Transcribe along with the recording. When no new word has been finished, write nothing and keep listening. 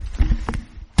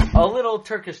A little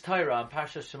Turkish Torah on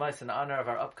Parsha Shemais in honor of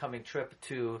our upcoming trip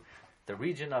to the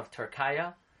region of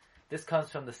Turkaya. This comes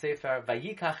from the Sefer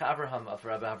Vayikach Avraham of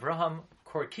Rabbi Avraham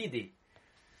Korkidi.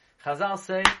 Chazal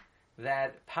say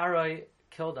that Paroi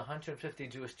killed 150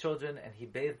 Jewish children and he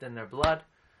bathed in their blood,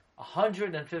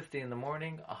 150 in the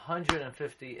morning,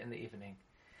 150 in the evening.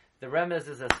 The remez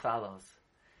is as follows.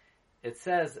 It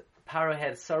says Paroi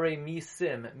had Sarei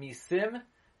Misim,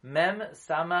 Mem,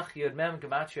 Samach, Yod Mem,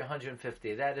 Gematria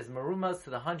 150. That is Marumas to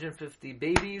the 150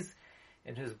 babies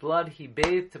in whose blood he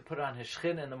bathed to put on his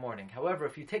shchin in the morning. However,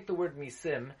 if you take the word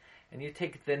Misim and you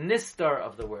take the nistar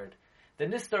of the word, the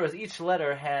nistar is each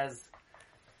letter has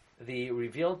the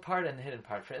revealed part and the hidden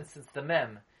part. For instance, the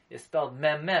Mem is spelled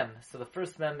Mem. So the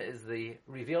first Mem is the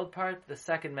revealed part, the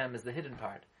second Mem is the hidden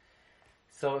part.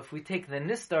 So if we take the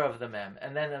nistar of the Mem,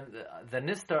 and then the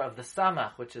nistar of the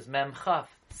Samach, which is Mem Chaf,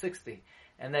 60,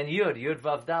 and then Yud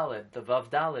Vav Daled, the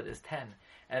Vav Daled is 10.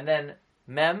 And then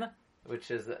Mem, which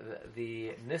is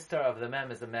the nistar of the Mem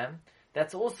is a Mem,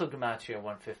 that's also Gematria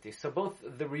 150. So both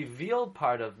the revealed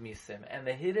part of Misim and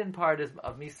the hidden part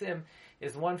of Misim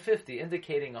is 150,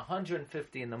 indicating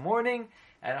 150 in the morning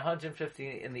and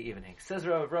 150 in the evening. Says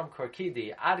Rav Avraham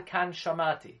Korkidi, Ad Kan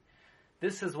Shamati.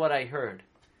 This is what I heard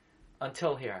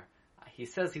until here. He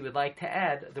says he would like to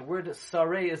add, the word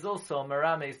Sarei is also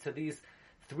Merames to these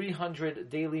 300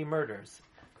 daily murders.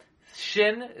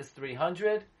 Shin is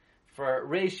 300, for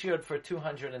Reishiyot for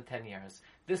 210 years.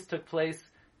 This took place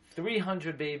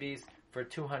 300 babies for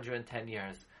 210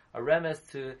 years. A remez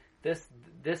to this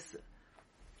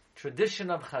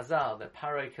tradition of Chazal that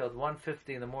Paroi killed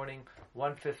 150 in the morning,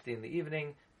 150 in the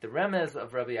evening. The remez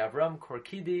of Rabbi Avram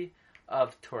Korkidi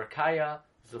of Turkaya,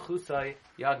 Zuchusai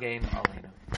Yagein Aleinu.